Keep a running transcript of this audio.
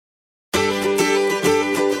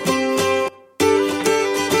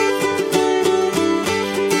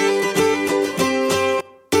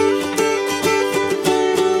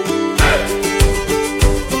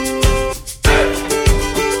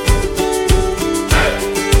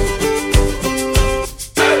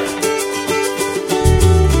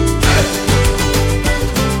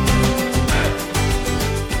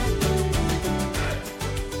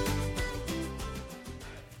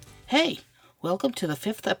Welcome to the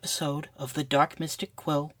 5th episode of the Dark Mystic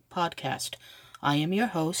Quill podcast. I am your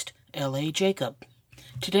host, L.A. Jacob.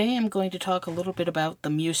 Today I'm going to talk a little bit about the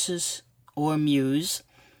muses, or muse,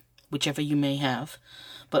 whichever you may have.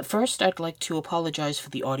 But first I'd like to apologize for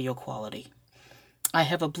the audio quality. I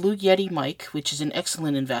have a Blue Yeti mic, which is an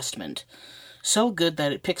excellent investment. So good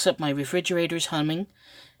that it picks up my refrigerator's humming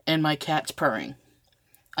and my cat's purring.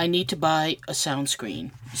 I need to buy a sound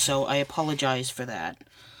screen, so I apologize for that.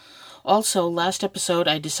 Also, last episode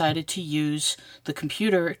I decided to use the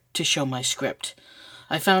computer to show my script.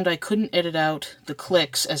 I found I couldn't edit out the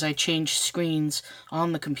clicks as I changed screens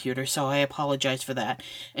on the computer, so I apologize for that.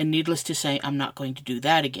 And needless to say, I'm not going to do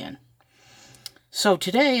that again. So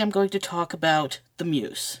today I'm going to talk about the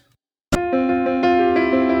muse.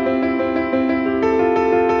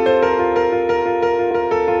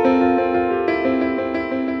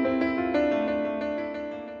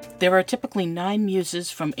 There are typically 9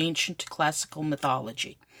 muses from ancient classical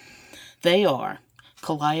mythology. They are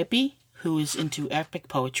Calliope, who is into epic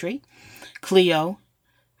poetry, Clio,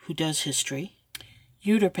 who does history,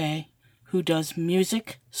 Euterpe, who does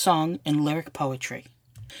music, song, and lyric poetry,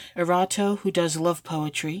 Erato, who does love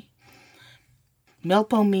poetry,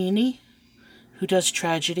 Melpomene, who does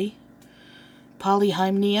tragedy,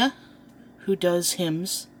 Polyhymnia, who does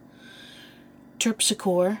hymns,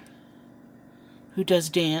 Terpsichore, who does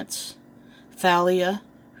dance, Thalia,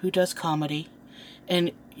 who does comedy,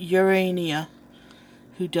 and Urania,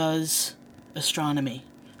 who does astronomy.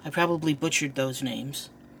 I probably butchered those names,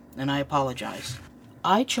 and I apologize.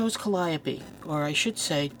 I chose Calliope, or I should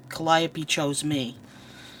say, Calliope chose me.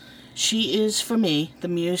 She is, for me, the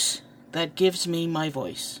muse that gives me my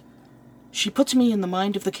voice. She puts me in the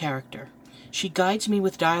mind of the character. She guides me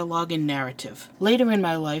with dialogue and narrative. Later in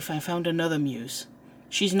my life, I found another muse.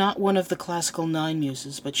 She's not one of the classical 9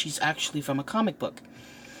 muses, but she's actually from a comic book.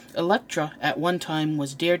 Elektra, at one time,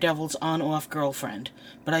 was Daredevil's on-off girlfriend,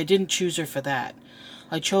 but I didn't choose her for that.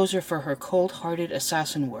 I chose her for her cold-hearted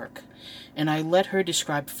assassin work, and I let her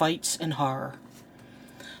describe fights and horror.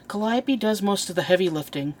 Calliope does most of the heavy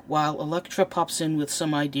lifting, while Elektra pops in with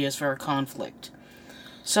some ideas for a conflict.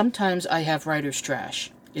 Sometimes I have writer's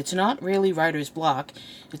trash. It's not really writer's block,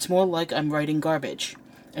 it's more like I'm writing garbage.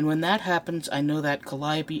 And when that happens, I know that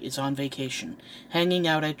Calliope is on vacation, hanging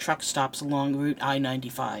out at truck stops along Route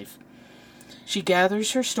I-95. She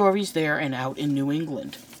gathers her stories there and out in New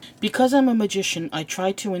England. Because I'm a magician, I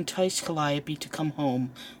try to entice Calliope to come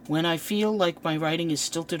home when I feel like my writing is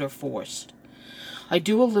stilted or forced. I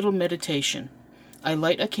do a little meditation. I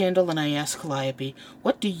light a candle and I ask Calliope,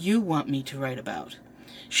 "What do you want me to write about?"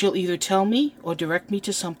 She'll either tell me or direct me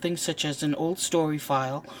to something such as an old story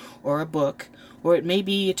file or a book, or it may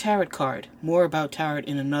be a tarot card. More about tarot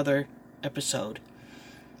in another episode.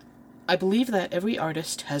 I believe that every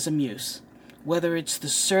artist has a muse. Whether it's the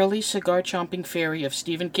surly cigar-chomping fairy of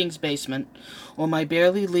Stephen King's basement, or my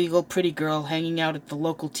barely legal pretty girl hanging out at the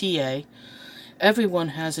local TA, everyone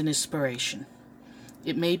has an inspiration.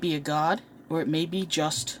 It may be a god, or it may be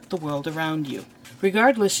just the world around you.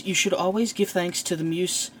 Regardless, you should always give thanks to the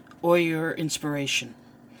muse or your inspiration.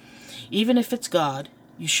 Even if it's God,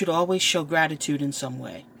 you should always show gratitude in some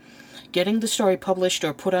way. Getting the story published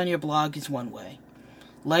or put on your blog is one way.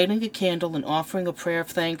 Lighting a candle and offering a prayer of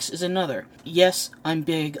thanks is another. Yes, I'm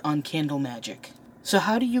big on candle magic. So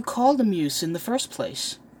how do you call the muse in the first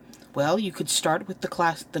place? Well, you could start with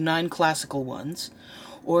the 9 classical ones,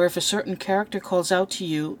 or if a certain character calls out to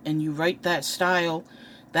you and you write that style,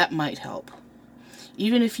 that might help.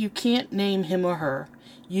 Even if you can't name him or her,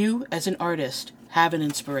 you, as an artist, have an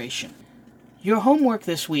inspiration. Your homework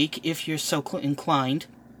this week, if you're so inclined,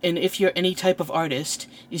 and if you're any type of artist,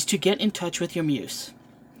 is to get in touch with your muse.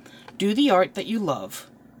 Do the art that you love.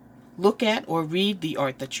 Look at or read the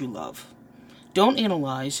art that you love. Don't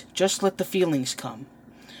analyze, just let the feelings come.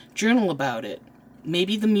 Journal about it.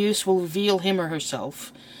 Maybe the muse will reveal him or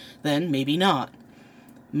herself, then maybe not.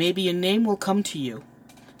 Maybe a name will come to you.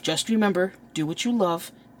 Just remember, do what you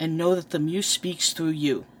love, and know that the muse speaks through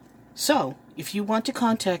you. So, if you want to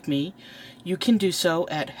contact me, you can do so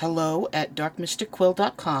at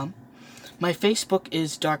hello@darkmysticquill.com. My Facebook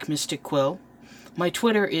is Dark Mystic Quill. My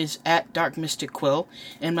Twitter is @DarkMysticQuill,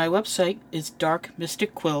 and my website is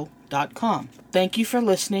darkmysticquill.com. Thank you for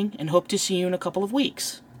listening, and hope to see you in a couple of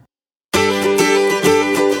weeks.